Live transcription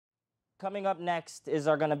coming up next is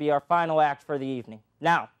going to be our final act for the evening.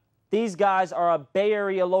 Now, these guys are a Bay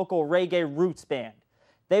Area local reggae roots band.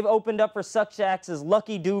 They've opened up for such acts as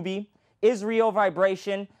Lucky Doobie, Israel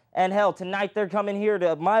Vibration, and hell, tonight they're coming here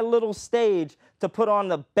to my little stage to put on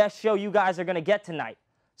the best show you guys are going to get tonight.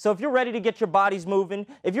 So if you're ready to get your bodies moving,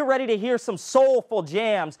 if you're ready to hear some soulful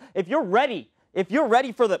jams, if you're ready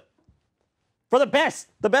for the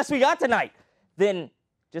best we got tonight, then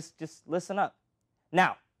just listen up.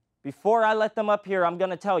 Now, before I let them up here, I'm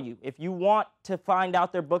going to tell you, if you want to find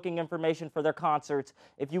out their booking information for their concerts,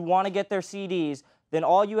 if you want to get their CDs, then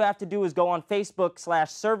all you have to do is go on Facebook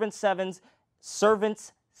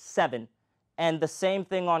 /Servants7, and the same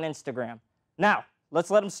thing on Instagram. Now,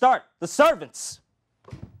 let's let them start. The Servants.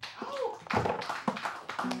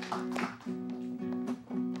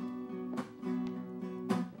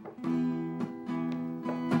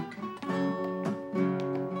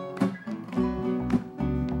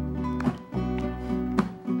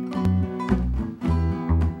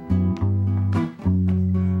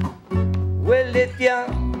 Well, if you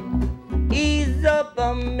ease up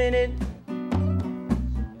a minute,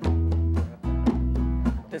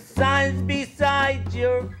 the signs beside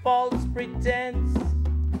your false pretense,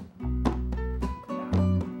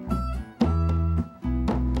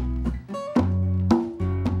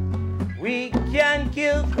 we can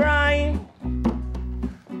kill crime.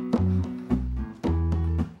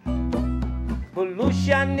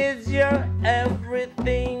 Pollution is your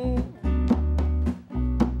everything.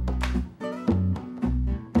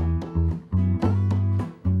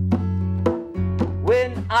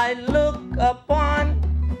 When I look upon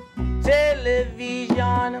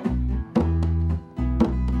television,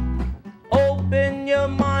 open your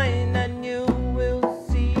mind and you will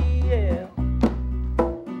see, yeah.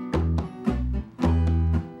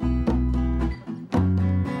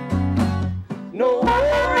 No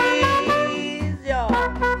worries, yeah.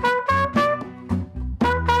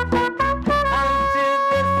 Until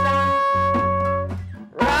the sun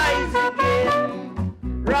rise again,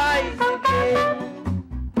 rise again.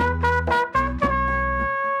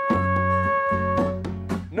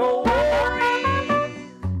 No worries,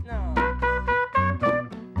 no.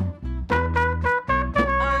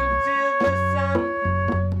 Until the sun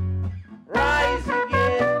rise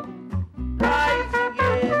again, rise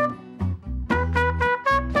again.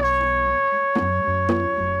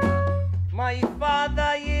 My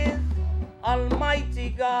Father is Almighty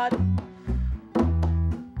God.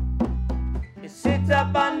 He sits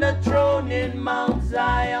upon the throne in Mount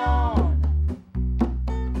Zion.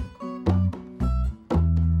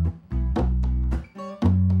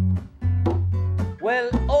 Well,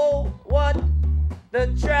 oh, what the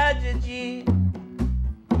tragedy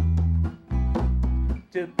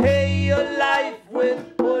to pay your life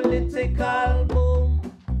with political boom,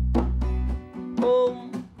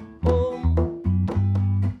 boom, boom.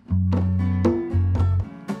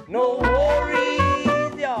 No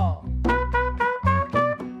worries, y'all.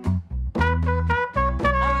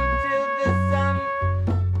 Until the sun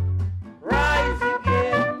rise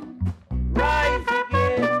again, rise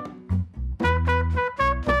again.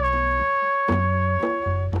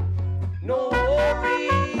 No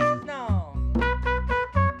worries now.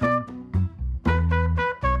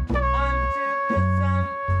 Until the sun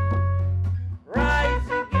rise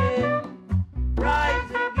again,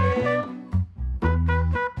 rise again.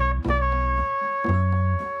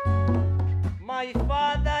 My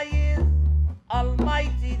Father is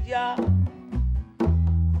Almighty Jah.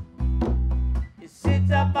 He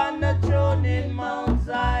sits upon the throne in Mount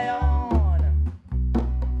Zion.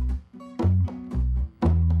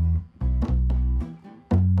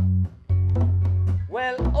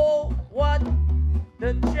 Well, oh, what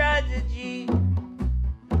the tragedy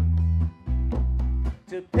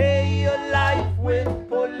to pay your life with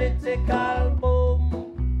political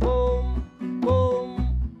boom, boom, boom.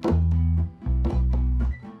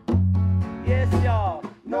 Yes, y'all,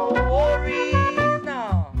 no worries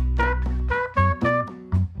now.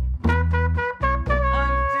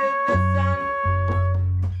 Until the sun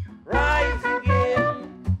rise again,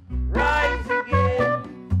 rise again.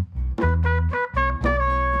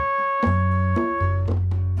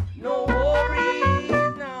 No worries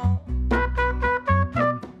now.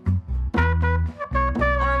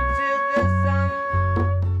 Until the sun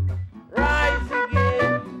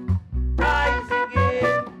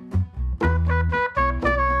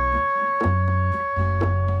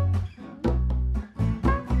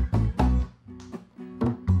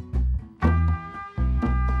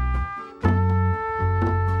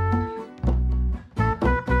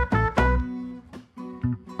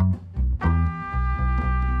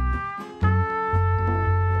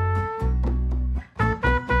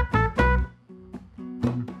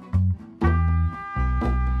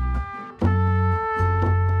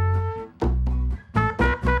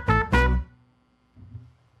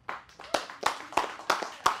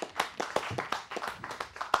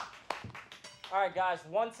All right, guys,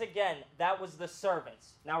 once again, that was the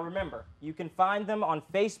Servants. Now remember, you can find them on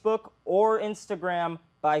Facebook or Instagram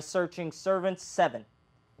by searching Servants7.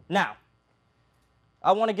 Now,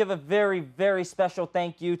 I want to give a very, very special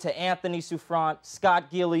thank you to Anthony Souffrant, Scott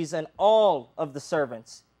Gillies, and all of the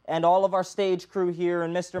Servants, and all of our stage crew here,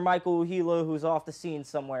 and Mr. Michael Uhila, who's off the scene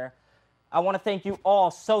somewhere. I want to thank you all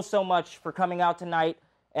so much for coming out tonight,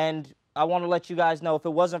 and I want to let you guys know, if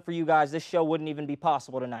it wasn't for you guys, this show wouldn't even be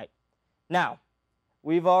possible tonight. Now,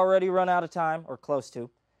 we've already run out of time, or close to,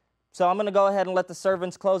 so I'm going to go ahead and let the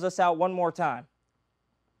Servants close us out one more time.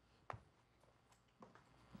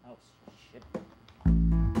 Oh, shit.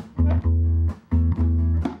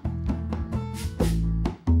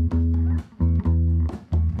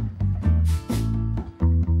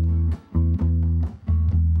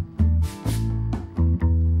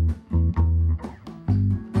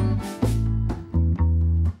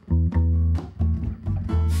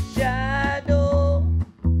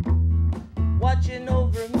 Watching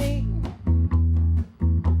over me,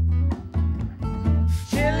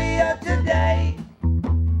 chillier today,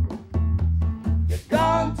 you're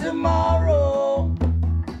gone tomorrow.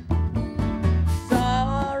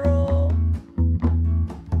 Sorrow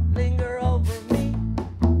linger over me,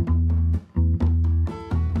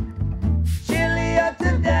 chillier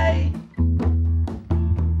today,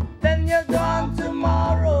 then you're gone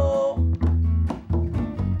tomorrow.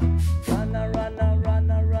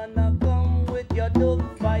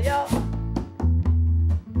 Fire.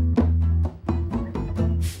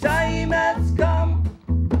 Time has come,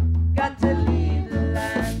 got to leave the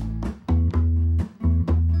land.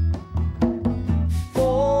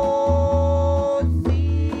 Four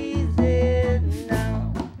seasons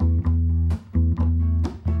now.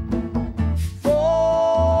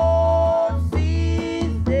 Four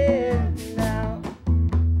seasons now.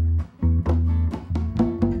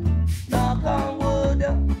 Knock on wood.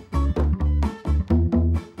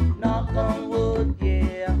 Knock on wood,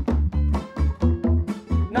 yeah.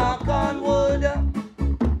 Knock on wood.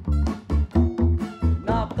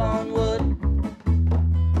 Knock on wood.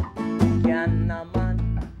 Can a man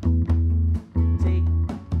take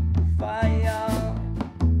fire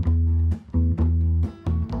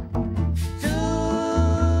to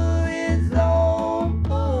his own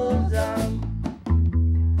bosom?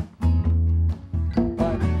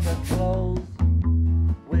 But the clothes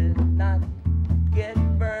will not get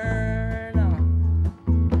burned.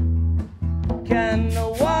 Can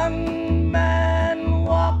one man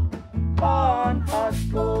walk on hot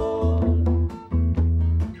coal?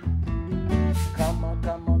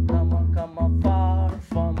 Come on, far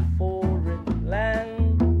from foreign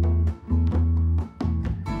land.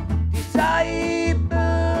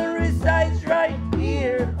 Disciple resides right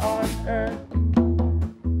here on earth.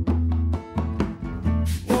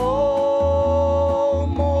 No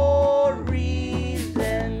more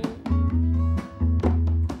reason.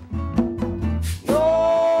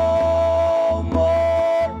 No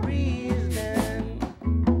more reason.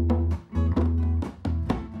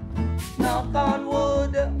 Knock on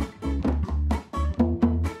wood.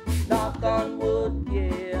 Knock on wood,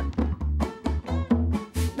 yeah.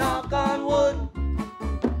 Knock on wood.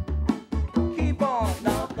 Keep on,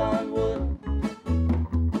 knock on wood.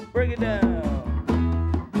 Break it down.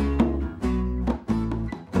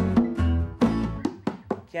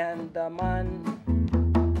 Can the man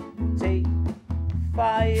take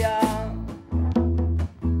fire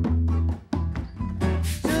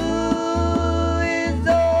to his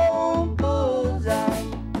own bosom?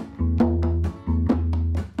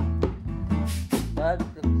 But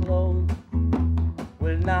the clothes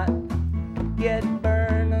will not get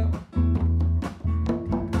burned.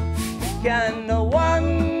 Can no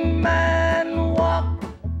one man walk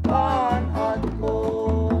on hot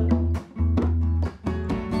coal?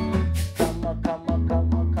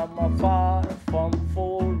 Come on, far from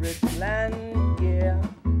forest land, yeah.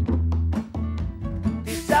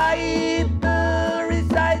 Disciple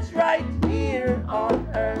resides right here on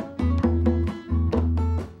earth.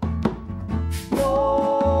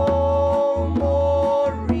 No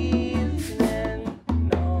more reason,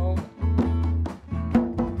 no.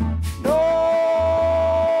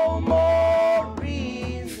 No more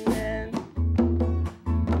reason.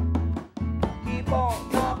 Keep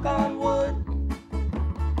on, knock on wood.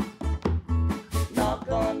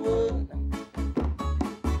 Knock on wood.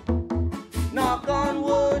 Knock on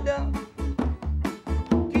wood.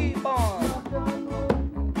 Keep on.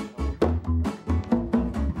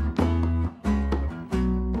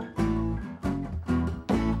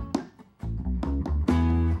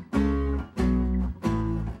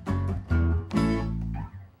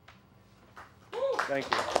 Thank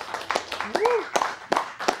you.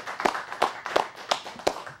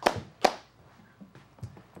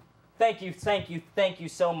 Thank you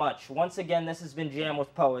so much. Once again, this has been Jam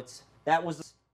with Poets. That was the